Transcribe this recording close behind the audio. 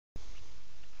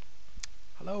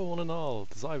Hello one and all,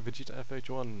 this is I, Vegeta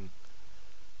FH1.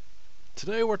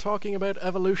 Today we're talking about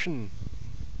evolution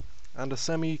and a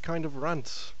semi kind of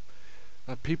rant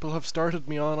that people have started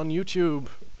me on YouTube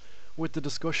with the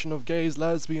discussion of gays,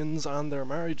 lesbians and their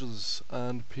marriages,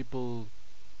 and people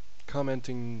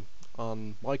commenting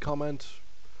on my comment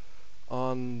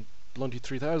on Blunty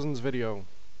 3000's video.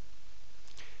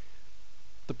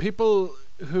 The people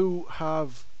who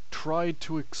have tried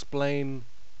to explain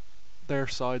their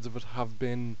sides of it have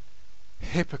been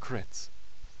hypocrites.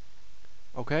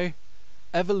 Okay?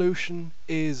 Evolution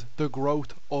is the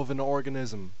growth of an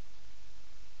organism.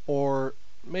 Or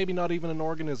maybe not even an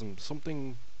organism,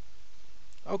 something...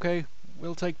 Okay,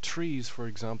 we'll take trees for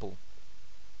example.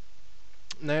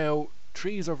 Now,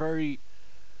 trees are very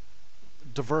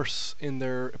diverse in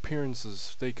their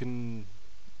appearances. They can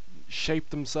shape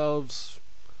themselves,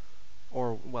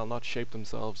 or, well, not shape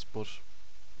themselves, but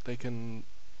they can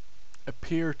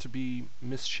appear to be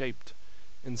misshaped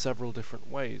in several different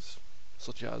ways,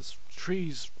 such as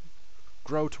trees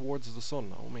grow towards the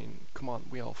sun. I mean, come on,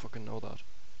 we all fucking know that.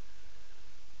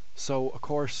 So, of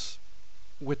course,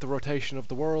 with the rotation of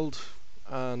the world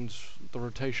and the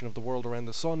rotation of the world around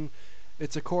the sun,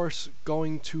 it's of course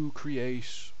going to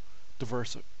create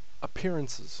diverse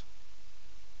appearances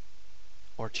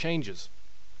or changes.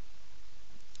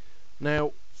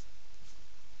 Now,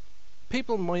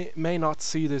 people may not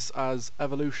see this as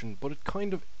evolution, but it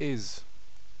kind of is,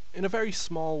 in a very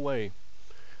small way,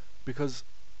 because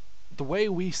the way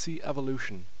we see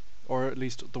evolution, or at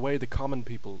least the way the common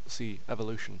people see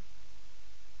evolution,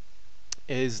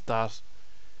 is that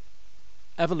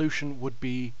evolution would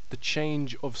be the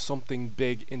change of something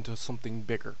big into something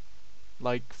bigger.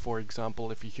 Like, for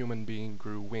example, if a human being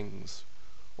grew wings,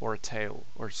 or a tail,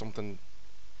 or something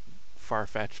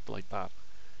far-fetched like that.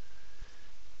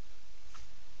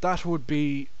 That would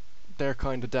be their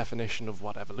kind of definition of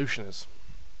what evolution is.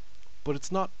 But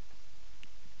it's not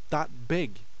that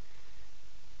big.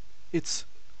 It's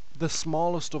the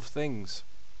smallest of things.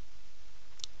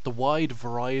 The wide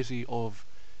variety of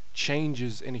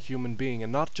changes in a human being,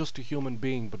 and not just a human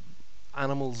being, but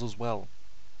animals as well.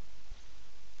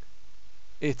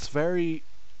 It's very...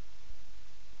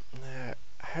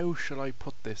 how should I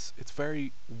put this? It's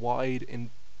very wide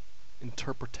in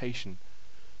interpretation,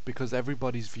 because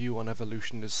everybody's view on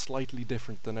evolution is slightly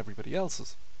different than everybody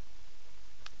else's.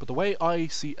 But the way I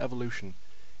see evolution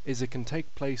is it can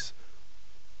take place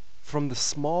from the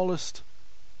smallest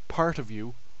part of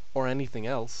you, or anything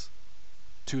else,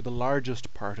 to the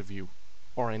largest part of you,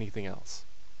 or anything else.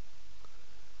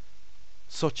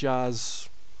 Such as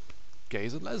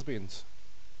gays and lesbians.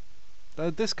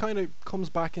 This kind of comes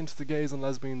back into the gays and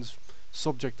lesbians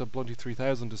subject that Blunty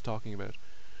 3000 is talking about.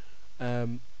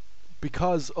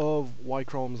 Because of Y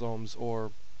chromosomes,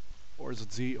 or is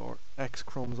it Z or X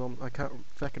chromosome? I can't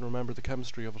fucking remember the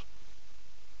chemistry of it.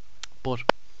 But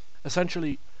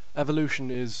essentially,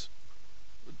 evolution is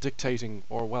dictating,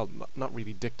 or well, not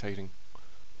really dictating,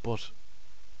 but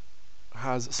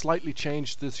has slightly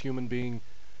changed this human being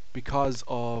because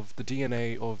of the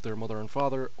DNA of their mother and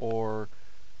father, or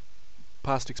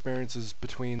past experiences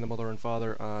between the mother and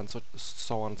father, and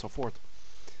so on and so forth.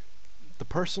 The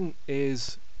person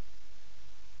is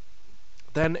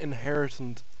then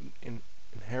inheritant,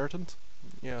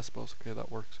 yeah, I suppose, okay,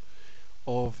 that works,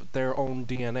 of their own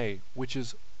DNA, which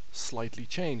is slightly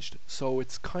changed. So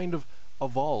it's kind of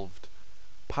evolved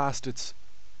past its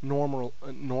normal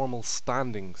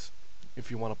standings, if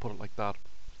you want to put it like that.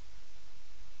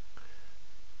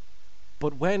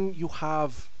 But when you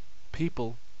have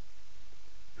people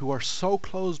who are so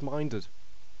closed-minded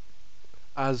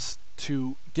as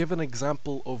to give an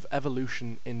example of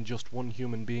evolution in just one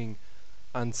human being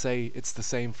and say it's the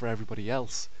same for everybody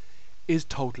else, is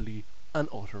totally and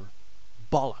utter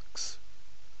bollocks.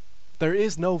 There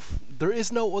is no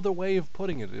other way of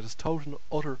putting it. It is total and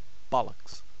utter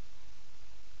bollocks.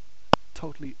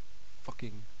 Totally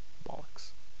fucking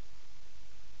bollocks.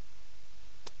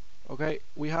 Okay,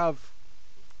 we have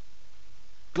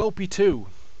Glopey2,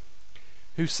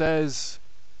 who says,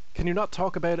 "Can you not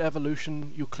talk about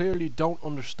evolution? You clearly don't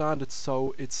understand it,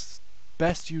 so it's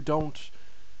best you don't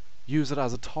use it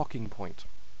as a talking point."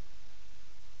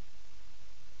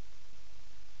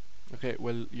 Okay,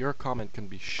 well, your comment can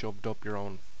be shoved up your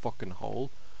own fucking hole,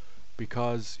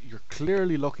 because you're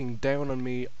clearly looking down on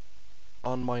me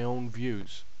on my own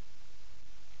views.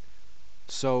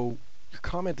 So your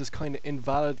comment is kind of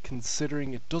invalid,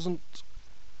 considering it doesn't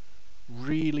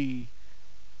really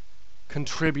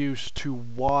contribute to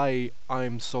why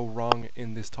I'm so wrong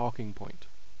in this talking point.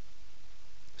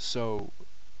 So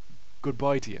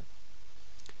goodbye to you.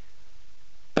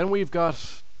 Then we've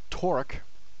got Torque,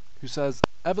 who says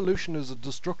evolution is a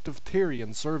destructive theory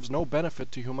and serves no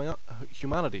benefit to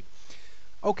humanity.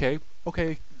 Okay,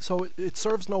 okay, so it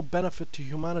serves no benefit to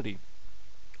humanity.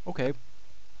 Okay,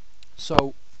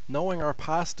 so knowing our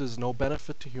past is no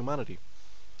benefit to humanity.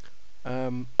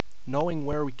 Um, Knowing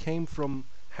where we came from,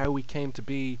 how we came to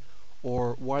be,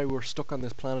 or why we're stuck on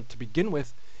this planet to begin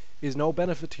with, is no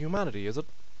benefit to humanity, is it?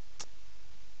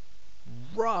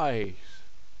 Right.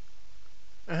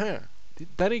 Uh-huh.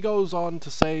 Then he goes on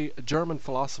to say a German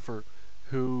philosopher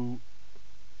who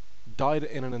died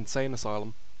in an insane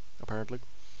asylum, apparently,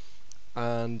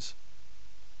 and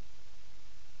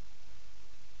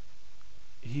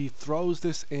he throws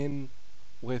this in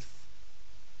with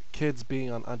kids being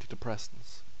on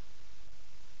antidepressants.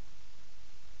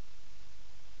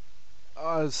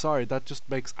 Sorry, that just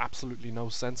makes absolutely no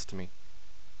sense to me.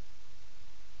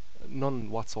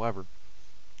 None whatsoever.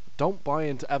 Don't buy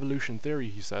into evolution theory,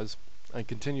 he says, and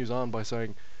continues on by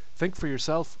saying, think for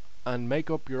yourself and make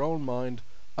up your own mind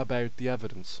about the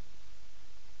evidence.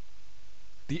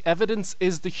 The evidence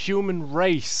is the human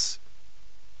race.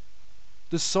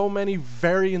 There's so many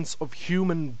variants of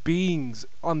human beings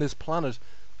on this planet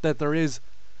that there is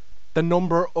the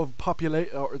number of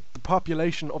the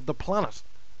population of the planet.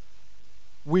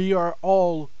 We are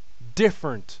all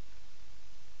different.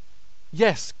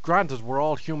 Yes, granted, we're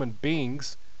all human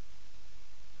beings,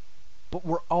 but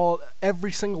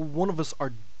every single one of us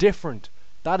are different.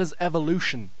 That is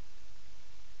evolution.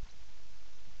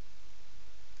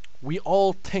 We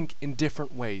all think in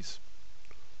different ways.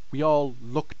 We all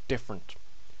look different.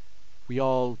 We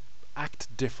all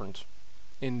act different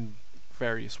in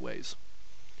various ways.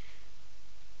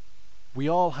 We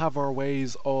all have our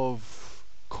ways of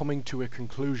coming to a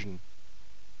conclusion.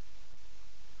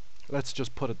 Let's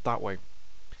just put it that way.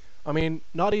 I mean,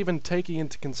 not even taking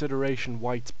into consideration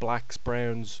whites, blacks,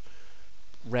 browns,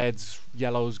 reds,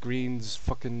 yellows, greens,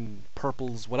 fucking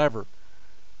purples, whatever.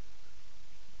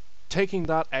 Taking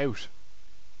that out,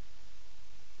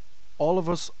 all of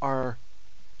us are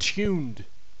tuned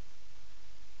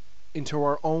into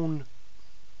our own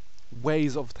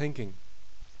ways of thinking.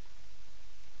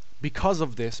 Because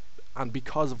of this, and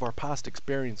because of our past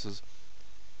experiences,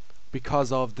 because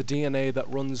of the DNA that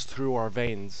runs through our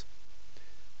veins,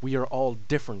 we are all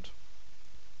different.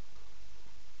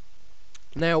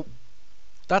 Now,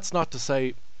 that's not to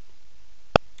say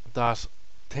that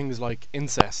things like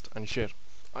incest and shit.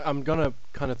 I'm gonna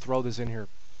kind of throw this in here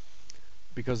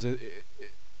because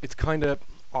it's kind of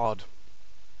odd.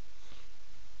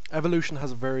 Evolution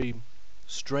has a very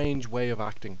strange way of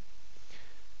acting.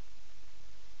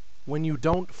 When you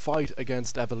don't fight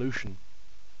against evolution,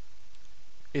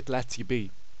 it lets you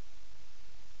be.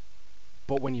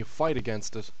 But when you fight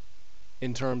against it,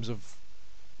 in terms of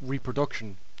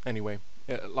reproduction, anyway,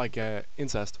 like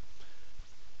incest,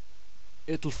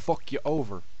 it'll fuck you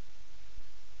over.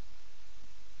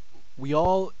 We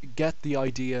all get the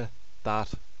idea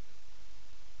that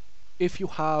if you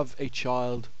have a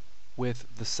child with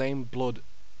the same blood,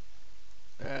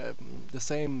 the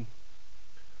same,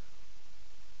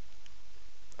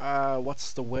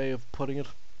 what's the way of putting it?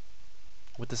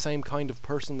 With the same kind of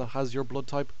person that has your blood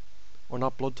type, or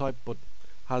not blood type, but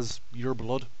has your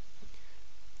blood.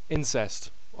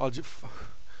 Incest.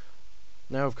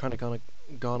 Now I've kind of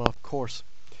gone off course.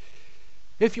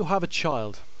 If you have a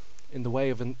child in the way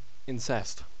of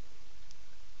incest,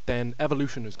 then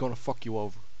evolution is going to fuck you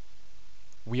over.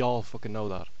 We all fucking know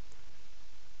that.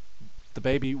 The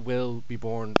baby will be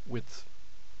born with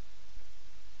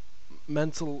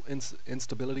mental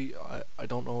instability. I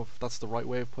don't know if that's the right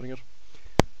way of putting it,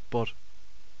 but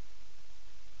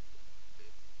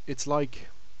it's like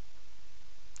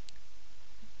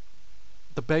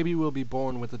the baby will be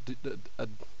born with a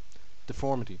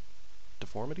deformity.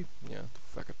 Deformity? Yeah,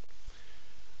 fuck it.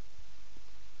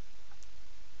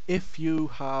 If you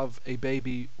have a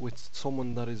baby with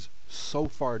someone that is so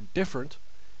far different,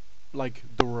 like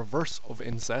the reverse of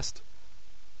incest,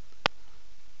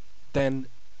 then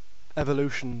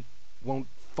evolution won't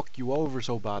fuck you over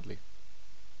so badly.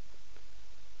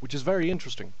 Which is very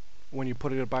interesting when you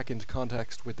put it back into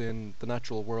context within the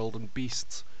natural world and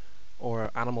beasts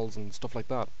or animals and stuff like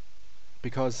that.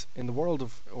 Because in the world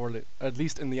of, or at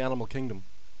least in the animal kingdom,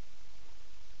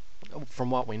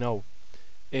 from what we know,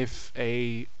 if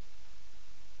a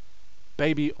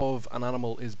baby of an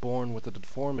animal is born with a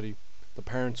deformity, the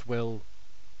parents will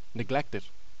neglect it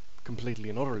completely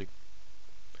and utterly.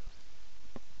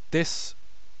 This,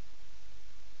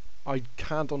 I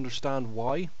can't understand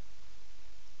why,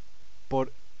 but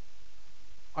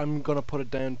I'm gonna put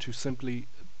it down to simply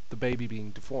the baby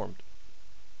being deformed.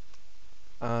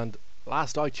 And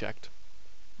last I checked,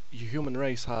 the human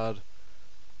race had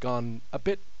gone a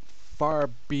bit far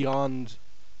beyond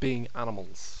being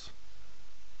animals,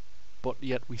 but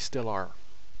yet we still are.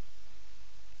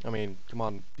 I mean, come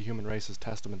on, the human race is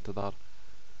testament to that.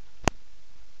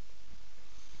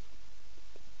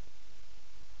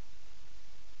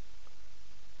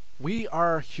 We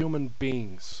are human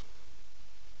beings.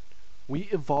 We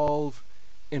evolve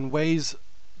in ways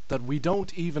that we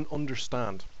don't even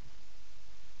understand.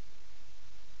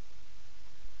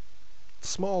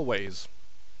 Small ways,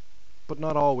 but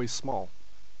not always small.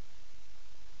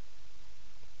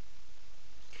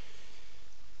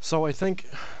 So I think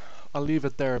I'll leave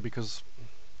it there because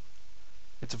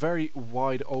it's a very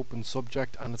wide open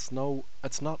subject and it's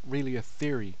not really a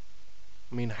theory.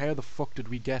 I mean, how the fuck did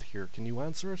we get here? Can you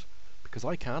answer it? Because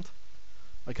I can't.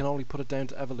 I can only put it down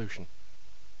to evolution.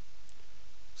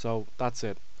 So that's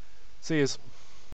it. See yous.